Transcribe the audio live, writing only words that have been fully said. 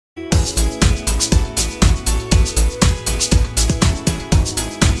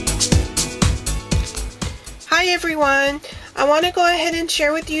Hi everyone, I want to go ahead and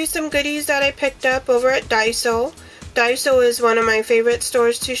share with you some goodies that I picked up over at Daiso. Daiso is one of my favorite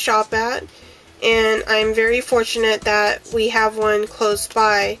stores to shop at, and I'm very fortunate that we have one close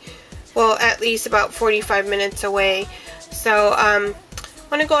by, well, at least about 45 minutes away. So I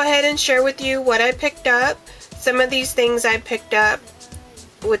want to go ahead and share with you what I picked up. Some of these things I picked up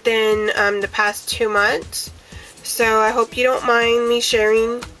within the past 2 months, so I hope you don't mind me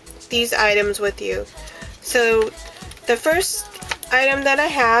sharing these items with you. So the first item that I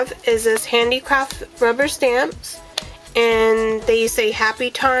have is this handicraft rubber stamps, and they say happy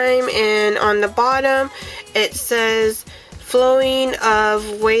time, and on the bottom it says flowing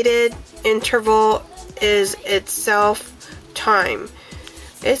of weighted interval is itself time.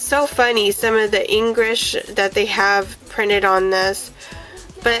 It's so funny, some of the English that they have printed on this,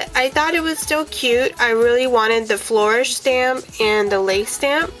 but I thought it was still cute. I really wanted the flourish stamp and the lace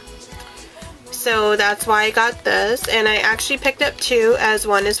stamp, so that's why I got this, and I actually picked up two, as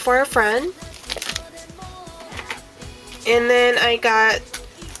one is for a friend. And then I got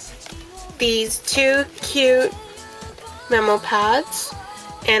these two cute memo pads,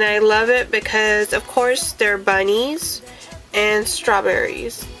 and I love it because of course they're bunnies and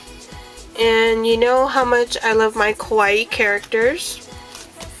strawberries, and you know how much I love my kawaii characters,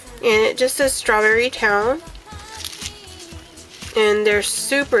 and it just says Strawberry Town, and they're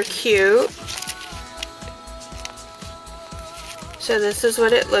super cute. So this is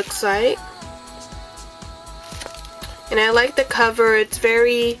what it looks like, and I like the cover. It's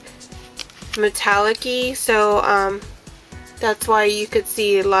very metallic-y, so that's why you could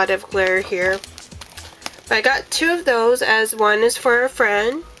see a lot of glare here. But I got two of those, as one is for a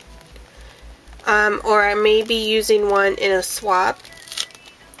friend, or I may be using one in a swap.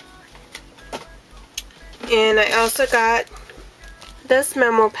 And I also got this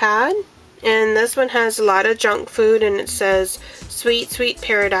memo pad, and this one has a lot of junk food, and it says Sweet Sweet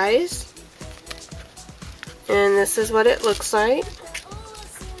Paradise. And this is what it looks like.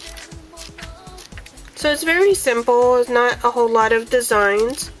 So it's very simple, it's not a whole lot of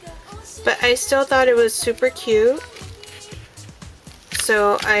designs, but I still thought it was super cute,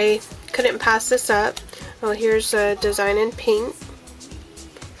 so I couldn't pass this up. Oh, here's a design in pink,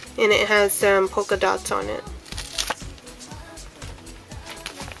 and it has some polka dots on it.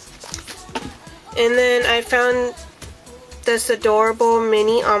 And then I found this adorable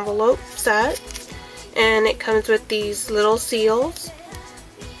mini envelope set, and it comes with these little seals,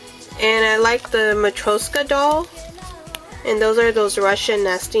 and I like the Matroska doll, and those are those Russian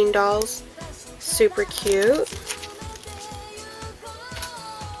nesting dolls. Super cute.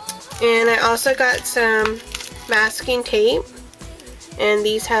 And I also got some masking tape, and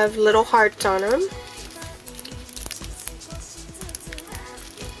these have little hearts on them.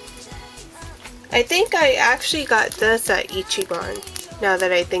 I think I actually got this at Ichiban, now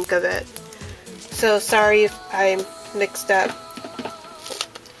that I think of it. So sorry if I mixed up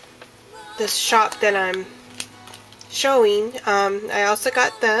this shop that I'm showing. I also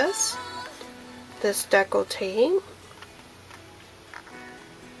got this deco tape,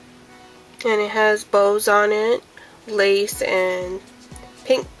 and it has bows on it, lace, and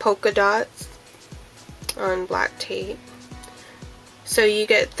pink polka dots on black tape. So you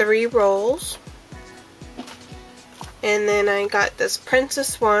get 3 rolls. And then I got this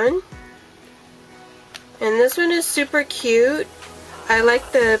princess one, and this one is super cute. I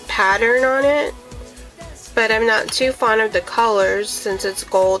like the pattern on it, but I'm not too fond of the colors since it's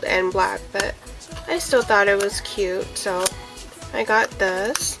gold and black, but I still thought it was cute, so I got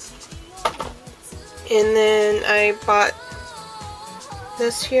this. And then I bought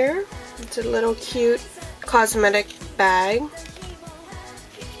this here. It's a little cute cosmetic bag,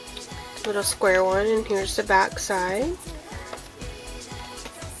 little square one, and here's the back side.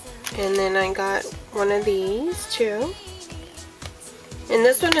 And then I got one of these too, and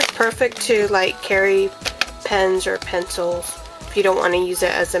this one is perfect to like carry pens or pencils if you don't want to use it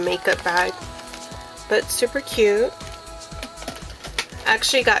as a makeup bag, but super cute.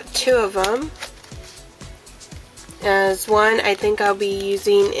 Actually got 2 of them, as one I think I'll be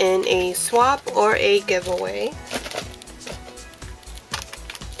using in a swap or a giveaway.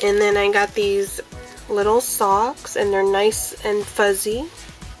 And then I got these little socks, and they're nice and fuzzy.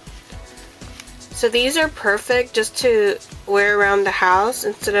 So these are perfect just to wear around the house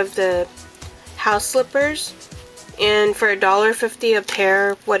instead of the house slippers. And for $1.50 a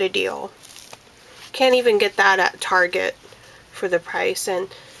pair, what a deal. Can't even get that at Target for the price, and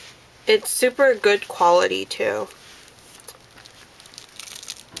it's super good quality too.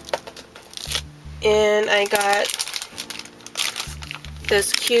 And I got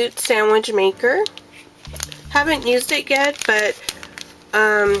this cute sandwich maker. Haven't used it yet, but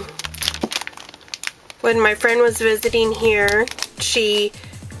when my friend was visiting here, she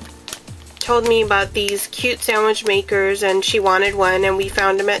told me about these cute sandwich makers and she wanted one, and we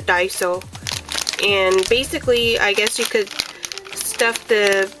found them at Daiso. And basically, I guess you could stuff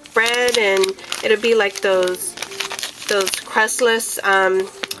the bread and it'll be like those crustless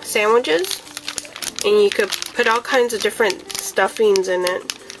sandwiches, and you could put all kinds of different stuffings in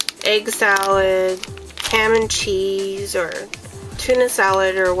it. Egg salad, ham and cheese, or tuna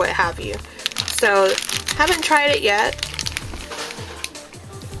salad, or what have you. So, haven't tried it yet,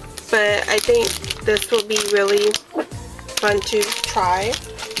 but I think this will be really fun to try.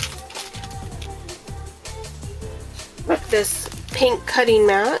 This pink cutting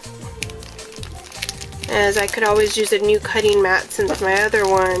mat, as I could always use a new cutting mat since my other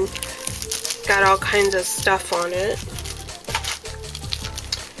one got all kinds of stuff on it.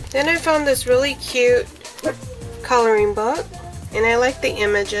 Then I found this really cute coloring book, and I like the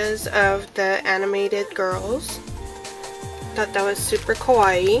images of the animated girls. Thought that was super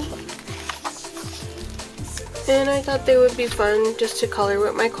kawaii. And I thought they would be fun just to color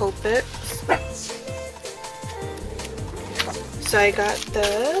with my Copics. So I got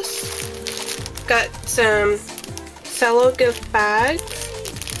this. Got some cello gift bags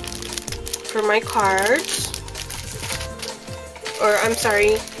for my cards. Or I'm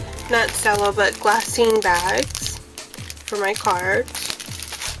sorry, not cello, but glassine bags for my cards.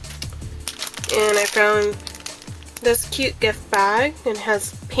 And I found this cute gift bag, and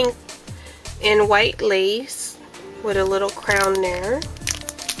has pink and white lace with a little crown there.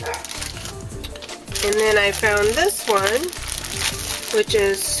 And then I found this one, which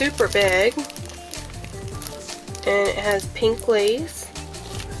is super big, and it has pink lace,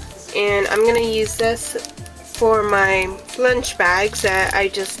 and I'm going to use this for my lunch bags that I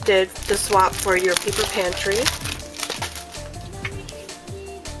just did the swap for your paper pantry.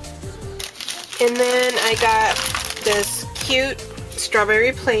 And then I got this cute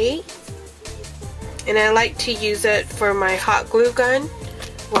strawberry plate, and I like to use it for my hot glue gun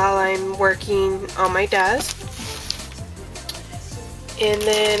while I'm working on my desk. And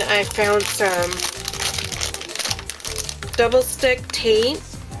then I found some double stick tape,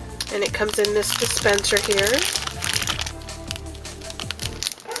 and it comes in this dispenser here.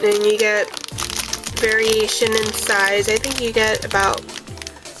 And you get variation in size. I think you get about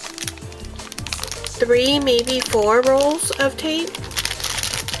 3, maybe 4 rolls of tape.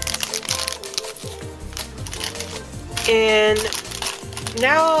 And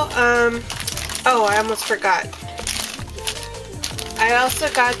now, oh, I almost forgot. I also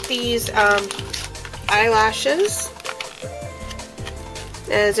got these eyelashes,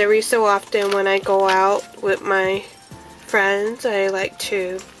 as every so often when I go out with my friends, I like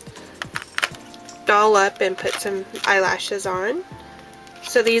to doll up and put some eyelashes on.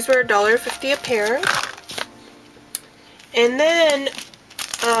 So these were $1.50 a pair. And then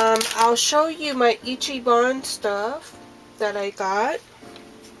I'll show you my Ichiban stuff that I got.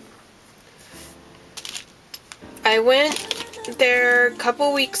 I went there a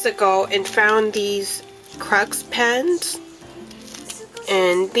couple weeks ago and found these Crux pens,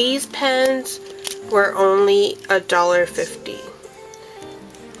 and these pens were only $1.50.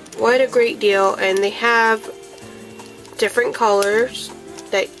 What a great deal. And they have different colors,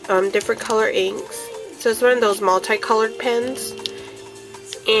 that different color inks. So it's one of those multicolored pens,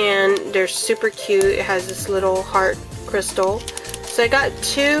 and they're super cute. It has this little heart crystal. So I got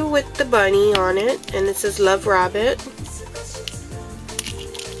 2 with the bunny on it, and it says Love Rabbit.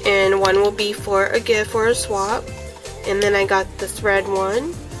 And one will be for a gift or a swap. And then I got this red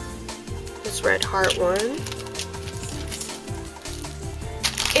one, this red heart one.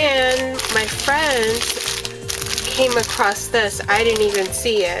 And my friends came across this. I didn't even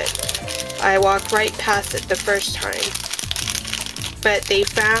see it. I walked right past it the first time. But they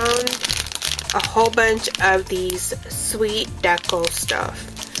found a whole bunch of these sweet deco stuff.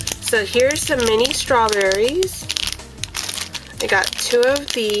 So here's some mini strawberries. I got 2 of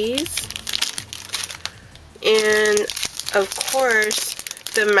these, and of course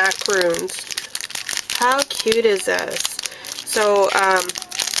the macaroons. How cute is this? So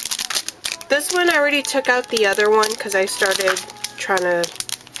this one I already took out the other one because I started trying to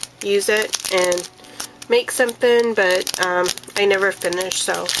use it and make something, but I never finished,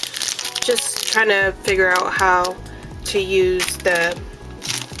 so just trying to figure out how to use the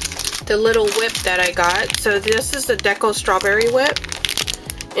little whip that I got. So this is the Deco Strawberry Whip,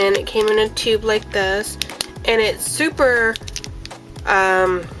 and it came in a tube like this, and it's super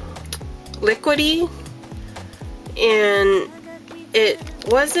liquidy, and it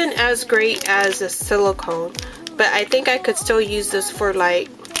wasn't as great as a silicone. but I think I could still use this for like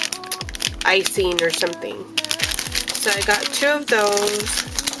icing or something. So I got 2 of those,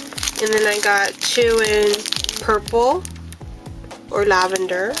 and then I got 2 in purple or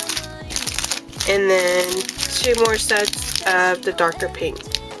lavender, and then 2 more sets of the darker pink.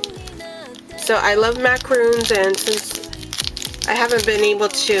 So I love macaroons, and since I haven't been able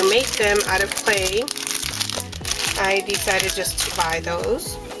to make them out of clay, I decided just to buy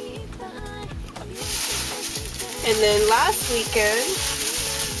those. And then last weekend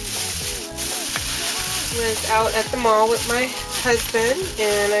was out at the mall with my husband,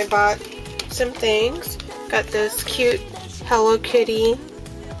 and I bought some things. Got this cute Hello Kitty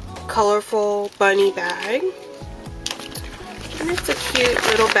colorful bunny bag. And it's a cute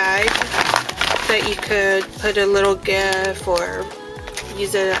little bag that you could put a little gift or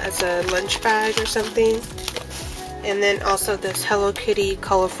use it as a lunch bag or something. And then also this Hello Kitty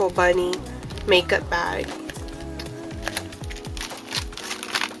colorful bunny makeup bag.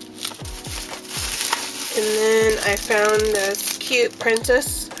 And then I found this cute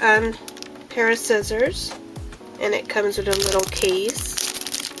princess pair of scissors, and it comes with a little case,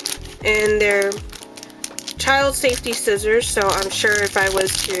 and they're child safety scissors, so I'm sure if I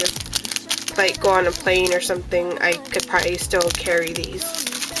was to like go on a plane or something, I could probably still carry these.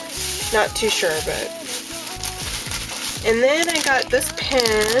 Not too sure, but. And then I got this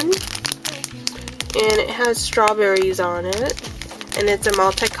pen, and it has strawberries on it, and it's a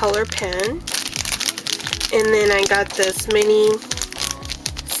multicolor pen. And then I got this mini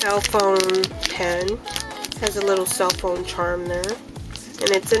cell phone pen. It has a little cell phone charm there,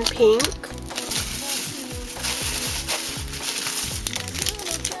 and it's in pink.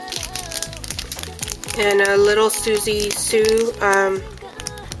 And a little Susie Zoo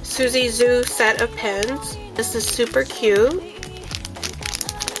set of pens. This is super cute,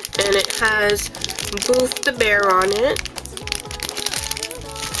 and it has Booth the bear on it.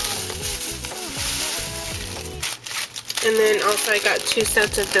 And then also I got 2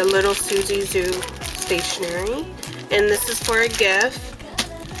 sets of the little Susie Zoo stationery, and this is for a gift.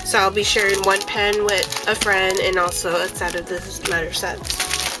 So I'll be sharing 1 pen with a friend and also a set of this letter sets.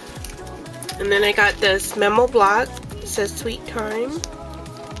 And then I got this memo block. It says Sweet Time.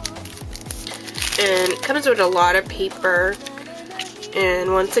 And it comes with a lot of paper.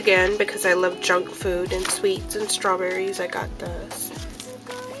 And once again, because I love junk food and sweets and strawberries, I got this.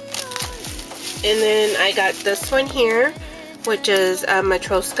 And then I got this one here, which is a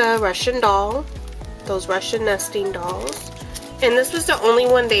Matroska Russian doll. Those Russian nesting dolls. And this was the only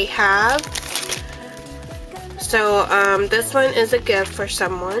one they have. So this one is a gift for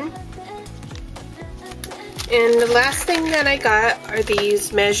someone. And the last thing that I got are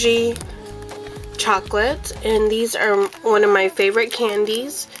these Meiji chocolates, and these are one of my favorite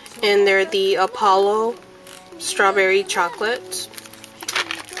candies, and they're the Apollo strawberry chocolates,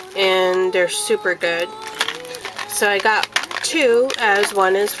 and they're super good. So I got 2, as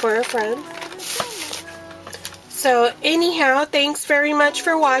one is for a friend. So anyhow, thanks very much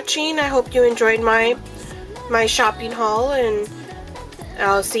for watching. I hope you enjoyed my shopping haul, and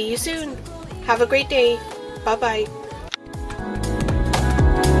I'll see you soon. Have a great day. Bye-bye.